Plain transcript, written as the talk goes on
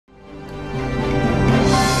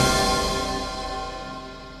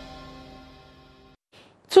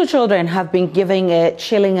Two children have been giving a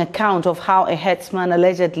chilling account of how a herdsman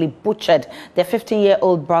allegedly butchered their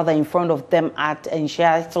 15-year-old brother in front of them at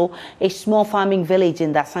NHYIAESO, a small farming village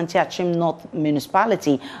in the Asante Achim North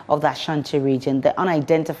municipality of the Ashanti region. The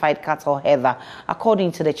unidentified cattle herder,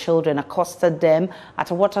 according to the children, accosted them at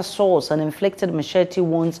a water source and inflicted machete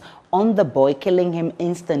wounds on the boy, killing him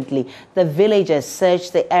instantly. The villagers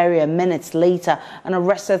searched the area minutes later and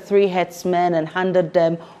arrested 3 herdsmen and handed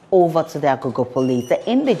them over to the Agogo police. The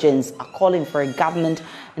indigents are calling for a government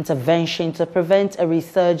intervention to prevent a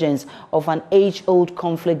resurgence of an age-old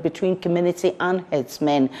conflict between community and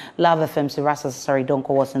herdsmen. Love FM's Rasa Saridonko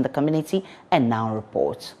was in the community and now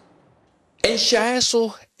reports.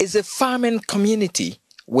 NHYIAESO is a farming community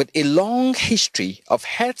with a long history of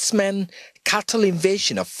herdsmen cattle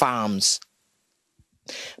invasion of farms.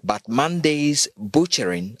 But Monday's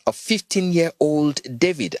butchering of 15-year-old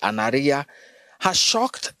David Anaria has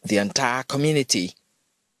shocked the entire community.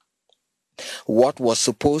 What was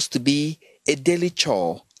supposed to be a daily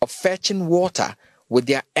chore of fetching water with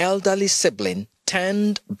their elderly sibling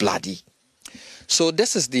turned bloody. So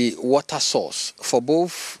this is the water source for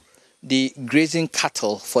both the grazing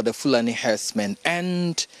cattle for the Fulani herdsmen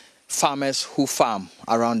and farmers who farm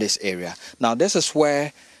around this area. Now this is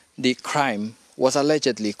where the crime was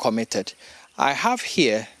allegedly committed. I have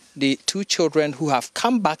here the 2 children who have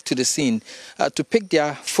come back to the scene to pick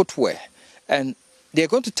their footwear, and they're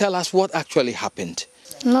going to tell us what actually happened.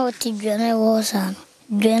 And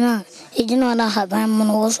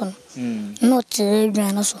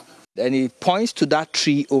he points to that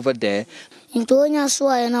tree over there. So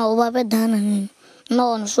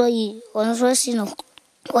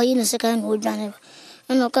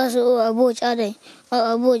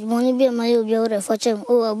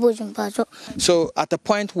at the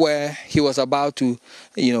point where he was about to,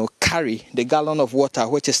 carry the gallon of water,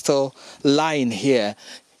 which is still lying here,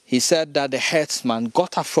 he said that the herdsman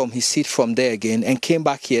got up from his seat from there again and came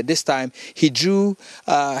back here. This time he drew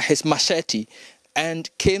his machete and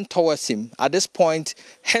came towards him. At this point,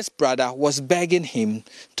 his brother was begging him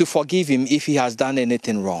to forgive him if he has done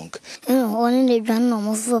anything wrong.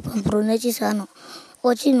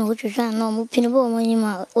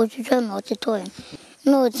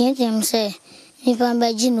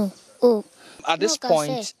 At this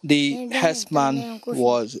point, the herdsman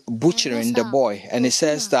was butchering the boy, and he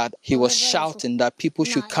says that he was shouting that people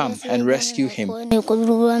should come and rescue him. So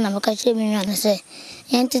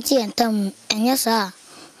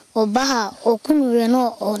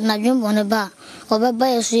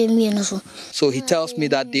he tells me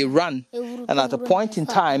that they ran, and at a point in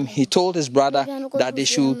time, he told his brother that they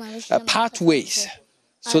should part ways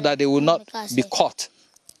so that they will not be caught.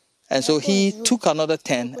 And so he took another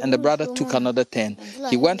 10, and the brother took another 10.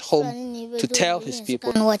 He went home to tell his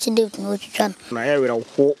people.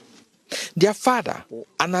 Their father,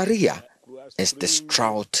 Anaria, is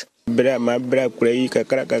distraught. The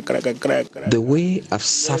way I've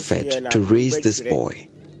suffered to raise this boy.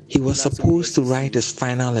 He was supposed to write his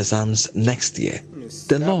final exams next year.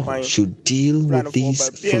 The law should deal with these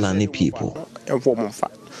Fulani people.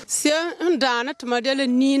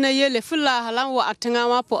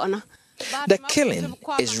 The killing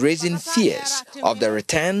is raising fears of the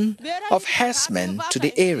return of herdsmen to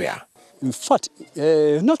the area. In fact,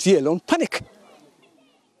 not fear alone, panic.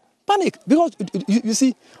 Panic, because you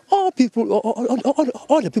see, all people,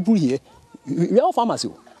 all the people here, we are all farmers.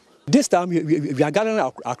 This time we are gathering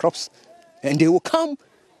our crops, and they will come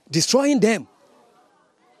destroying them.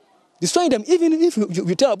 Destroying them, even if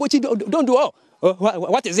you tell about it, don't do all.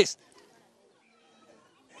 What is this?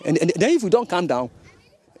 And then if we don't calm down,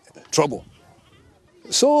 trouble.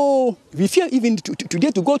 So we fear even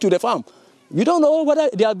today to go to the farm. We don't know whether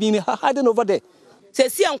they have been hiding over there.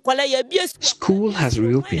 School has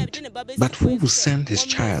reopened, but who will send his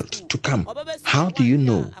child to come? How do you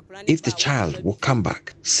know if the child will come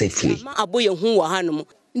back safely?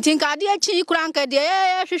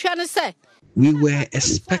 We were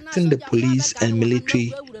expecting the police and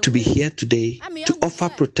military to be here today to offer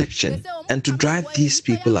protection and to drive these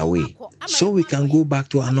people away so we can go back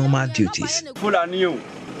to our normal duties.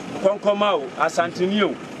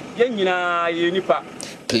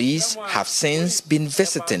 Police have since been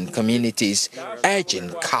visiting communities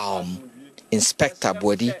urging calm. Inspector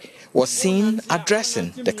Bodi was seen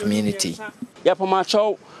addressing the community.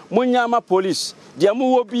 Police, dia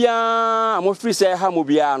muwobia, mo free say ha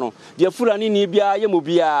mobia no. Dia Fulani ni bia ye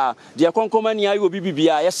mobia, dia konkomani ayi obi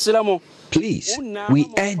bibia, yesra mo. Please, we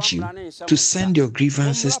urge you to send your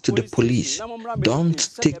grievances to the police. Don't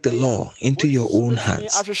take the law into your own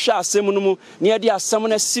hands.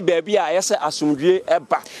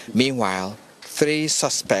 Meanwhile, 3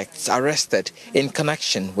 suspects arrested in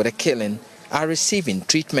connection with the killing are receiving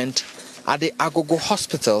treatment at the Agogo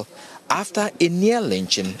hospital after a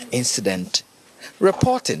near-lynching incident.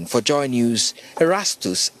 Reporting for JoyNews,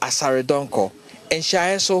 Erastus Asaredonko,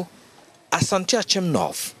 NHYIAESO, Asante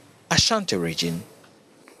North, Ashanti region.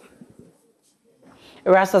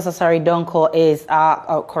 Erastus Asaredonko is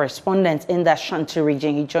our correspondent in the Ashanti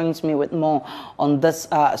region. He joins me with more on this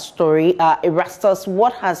story. Erastus,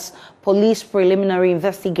 what has police preliminary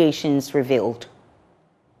investigations revealed?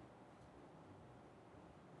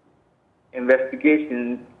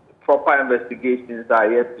 Proper investigations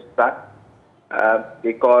are yet to start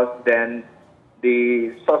because then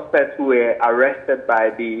the suspects who were arrested by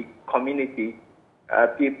the community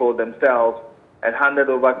people themselves and handed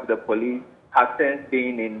over to the police have since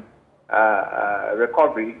been in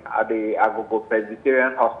recovery at the Agogo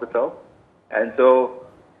Presbyterian Hospital. And so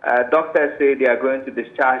doctors say they are going to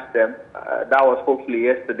discharge them. That was hopefully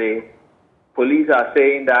yesterday. Police are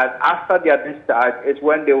saying that after their discharge is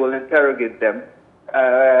when they will interrogate them.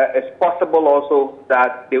 It's possible also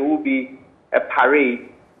that there will be a parade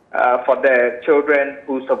for the children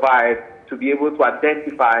who survived to be able to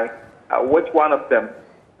identify which one of them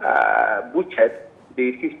butchered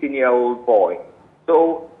the 15-year-old boy.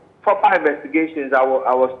 So proper investigations, I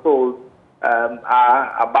was told,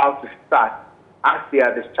 are about to start as they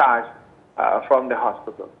are discharged from the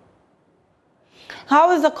hospital.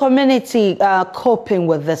 How is the community coping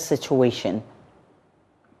with this situation?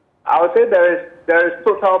 I would say there is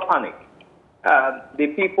total panic. The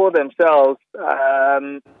people themselves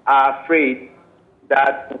are afraid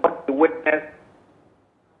that what they witnessed,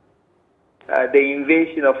 the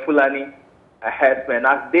invasion of Fulani herdsmen,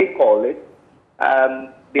 as they call it,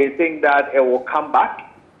 they think that it will come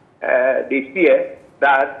back. They fear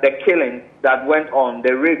that the killings that went on,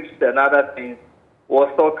 the rapes and other things, will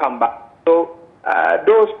still come back. So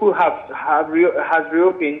those who has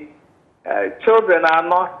reopened, children are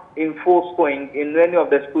not in full swing in many of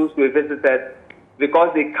the schools we visited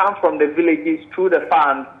because they come from the villages through the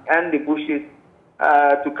farms and the bushes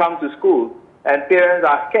to come to school. And parents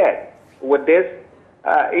are scared with this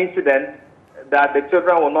incident that the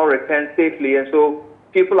children will not return safely. And so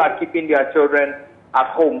people are keeping their children at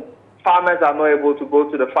home. Farmers are not able to go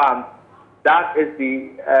to the farm. That is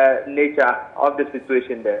the nature of the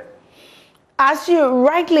situation there. As you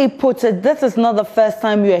rightly put it, this is not the first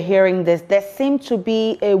time you are hearing this. There seems to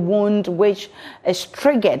be a wound which is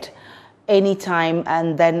triggered anytime,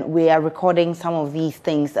 and then we are recording some of these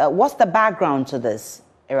things. What's the background to this,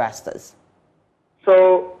 Erastus?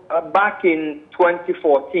 So back in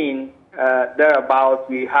 2014, thereabouts,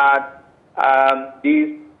 we had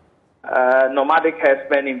these nomadic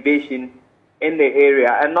herdsmen invasion in the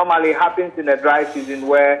area, and normally it happens in the dry season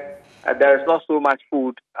where there is not so much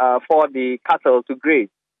food for the cattle to graze.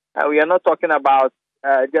 We are not talking about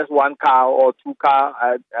just one cow or two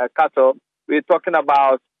cow cattle. We're talking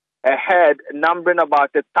about a herd numbering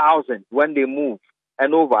about 1,000 when they move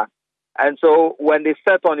and over. And so when they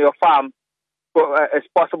set on your farm, it's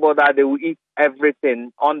possible that they will eat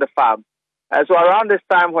everything on the farm. And so around this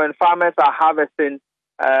time when farmers are harvesting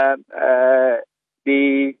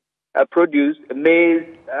the produce, maize,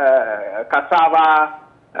 cassava,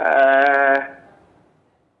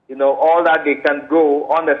 all that they can grow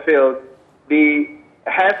on the field, the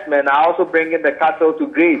herdsmen are also bringing the cattle to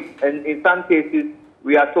graze. And in some cases,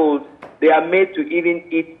 we are told they are made to even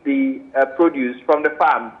eat the produce from the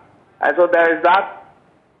farm. And so there is that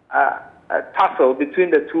tussle between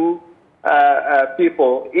the two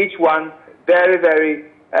people, each one very, very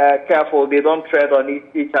careful they don't tread on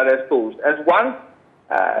each other's toes. And once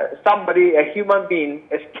somebody, a human being,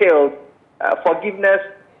 is killed, forgiveness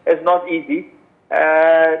is not easy.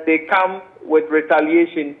 They come with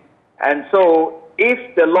retaliation. And so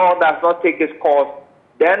if the law does not take its course,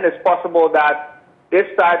 then it's possible that this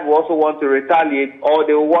side will also want to retaliate, or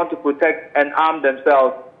they will want to protect and arm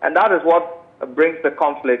themselves. And that is what brings the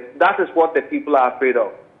conflict. That is what the people are afraid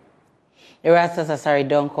of. Erastus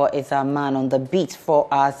Asaredonko is our man on the beat for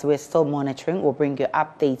us. We're still monitoring. We'll bring you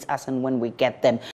updates as and when we get them.